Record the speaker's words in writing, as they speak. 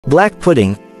Black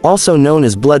pudding, also known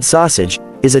as blood sausage,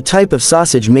 is a type of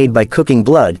sausage made by cooking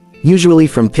blood, usually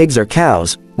from pigs or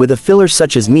cows, with a filler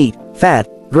such as meat, fat,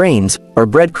 grains, or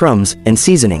breadcrumbs, and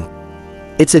seasoning.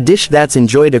 It's a dish that's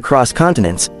enjoyed across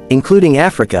continents, including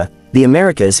Africa, the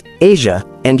Americas, Asia,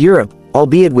 and Europe,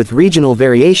 albeit with regional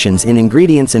variations in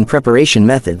ingredients and preparation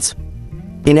methods.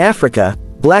 In Africa,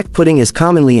 black pudding is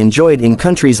commonly enjoyed in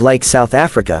countries like South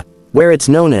Africa, where it's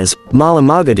known as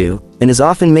malamagadu, and is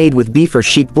often made with beef or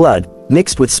sheep blood,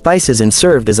 mixed with spices and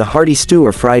served as a hearty stew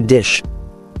or fried dish.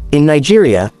 In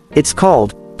Nigeria, it's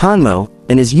called ponmo,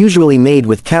 and is usually made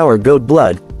with cow or goat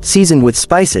blood, seasoned with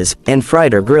spices, and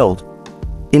fried or grilled.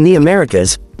 In the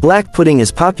Americas, black pudding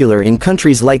is popular in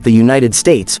countries like the United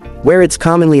States, where it's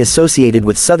commonly associated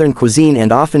with Southern cuisine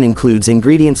and often includes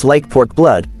ingredients like pork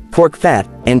blood, pork fat,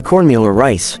 and cornmeal or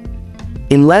rice.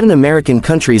 In Latin American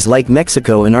countries like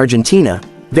Mexico and Argentina,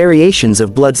 variations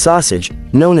of blood sausage,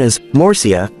 known as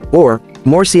morcilla, or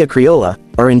morcilla criolla,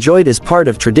 are enjoyed as part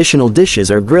of traditional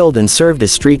dishes or grilled and served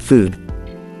as street food.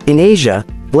 In Asia,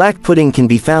 black pudding can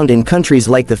be found in countries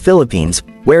like the Philippines,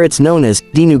 where it's known as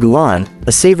dinuguan,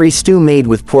 a savory stew made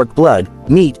with pork blood,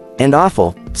 meat, and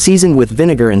offal, seasoned with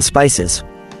vinegar and spices.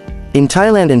 In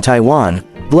Thailand and Taiwan,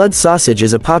 blood sausage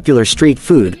is a popular street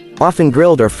food, often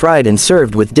grilled or fried and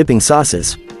served with dipping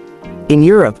sauces. In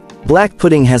Europe, black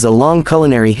pudding has a long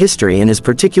culinary history and is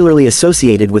particularly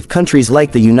associated with countries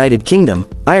like the United Kingdom,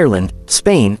 Ireland,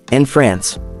 Spain, and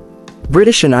France.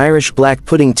 British and Irish black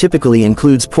pudding typically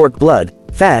includes pork blood,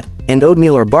 fat, and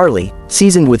oatmeal or barley,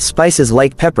 seasoned with spices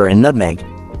like pepper and nutmeg.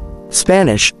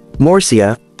 Spanish,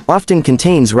 morcilla, often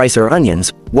contains rice or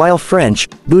onions, while French,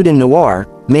 boudin noir,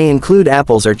 may include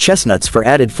apples or chestnuts for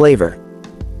added flavor.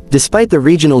 Despite the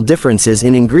regional differences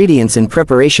in ingredients and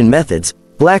preparation methods,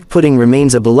 black pudding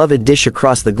remains a beloved dish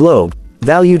across the globe,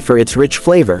 valued for its rich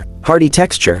flavor, hearty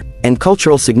texture, and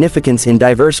cultural significance in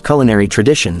diverse culinary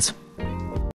traditions.